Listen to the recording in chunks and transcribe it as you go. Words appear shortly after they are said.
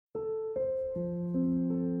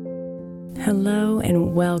Hello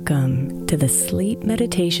and welcome to the Sleep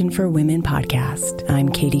Meditation for Women podcast. I'm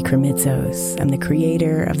Katie Kremitzos. I'm the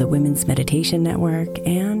creator of the Women's Meditation Network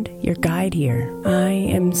and your guide here. I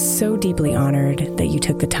am so deeply honored that you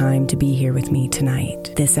took the time to be here with me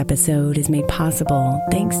tonight. This episode is made possible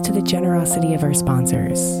thanks to the generosity of our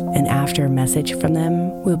sponsors. And after a message from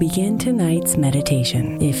them, we'll begin tonight's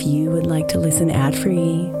meditation. If you would like to listen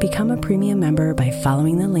ad-free, become a premium member by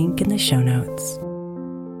following the link in the show notes.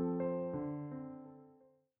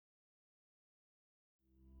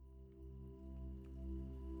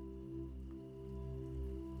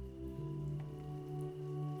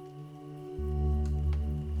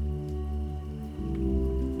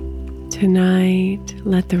 Tonight,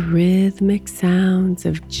 let the rhythmic sounds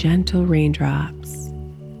of gentle raindrops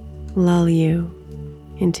lull you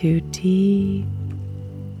into deep,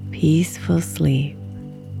 peaceful sleep.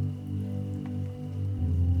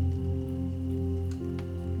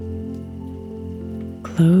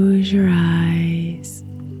 Close your eyes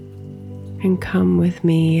and come with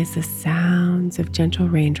me as the sounds of gentle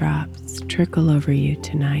raindrops trickle over you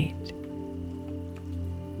tonight,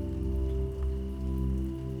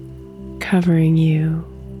 covering you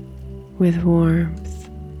with warmth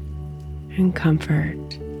and comfort.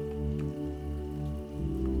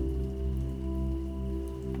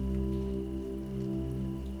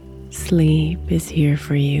 Sleep is here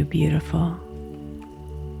for you, beautiful.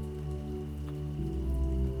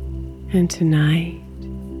 And tonight,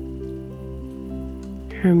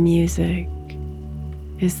 her music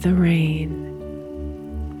is the rain.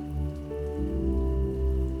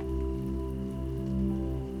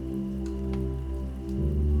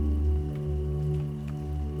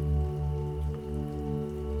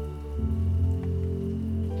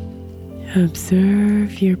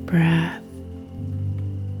 Observe your breath,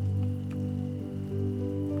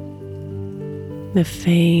 the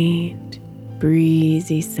faint,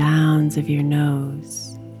 breezy sounds of your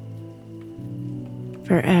nose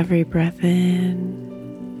for every breath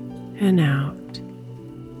in and out.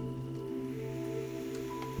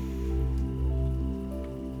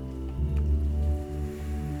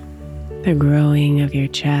 The growing of your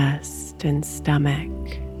chest and stomach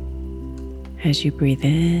as you breathe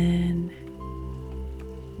in,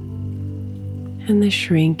 and the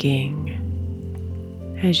shrinking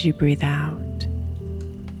as you breathe out.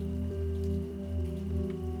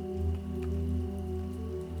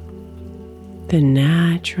 The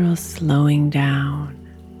natural slowing down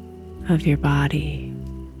of your body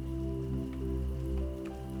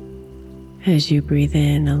as you breathe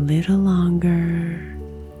in a little longer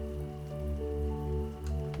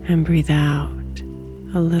and breathe out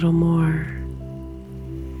a little more.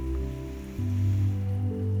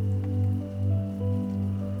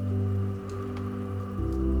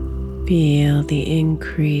 Feel the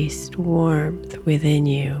increased warmth within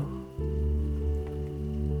you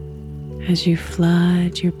as you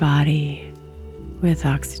flood your body with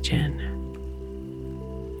oxygen.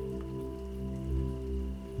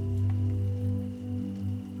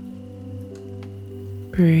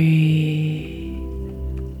 Breathe.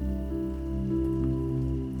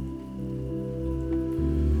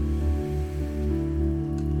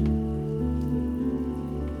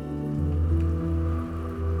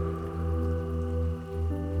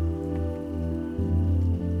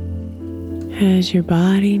 As your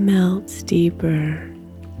body melts deeper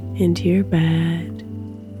into your bed,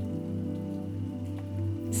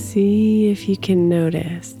 see if you can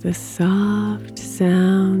notice the soft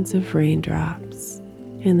sounds of raindrops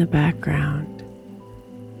in the background,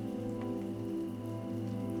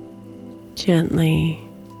 gently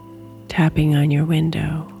tapping on your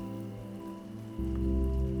window.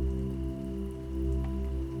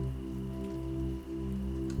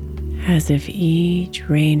 As if each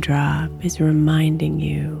raindrop is reminding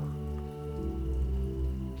you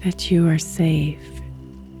that you are safe.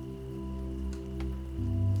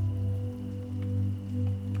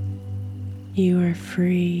 You are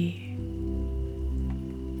free.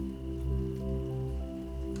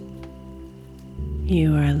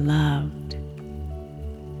 You are loved.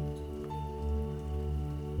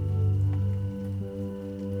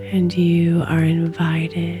 And you are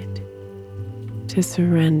invited to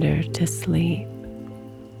surrender to sleep.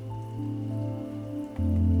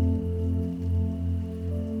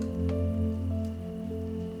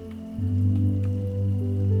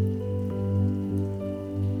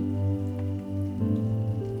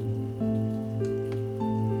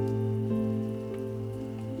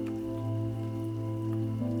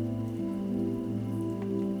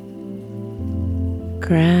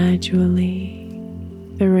 Gradually,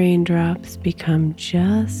 the raindrops become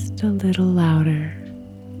just a little louder,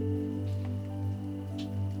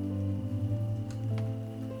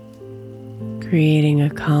 creating a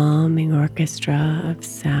calming orchestra of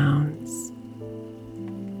sounds.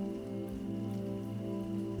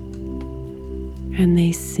 And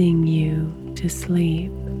they sing you to sleep.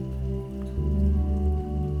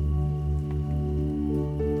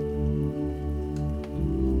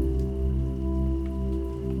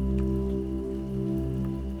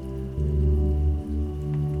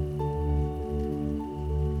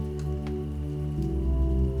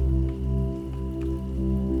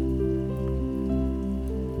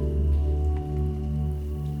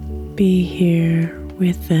 Be here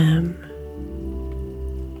with them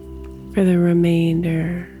for the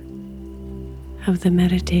remainder of the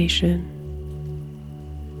meditation.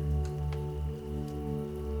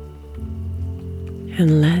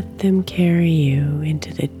 And let them carry you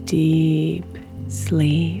into the deep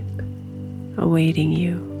sleep awaiting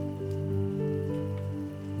you.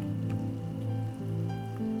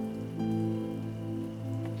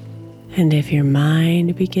 And if your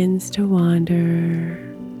mind begins to wander,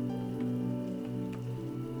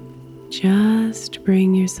 just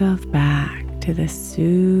bring yourself back to the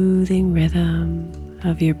soothing rhythm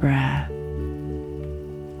of your breath,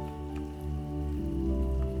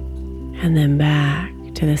 and then back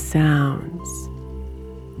to the sounds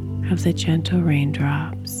of the gentle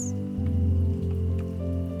raindrops.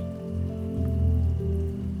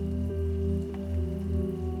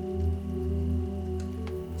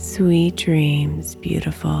 Sweet dreams,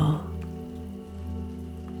 beautiful.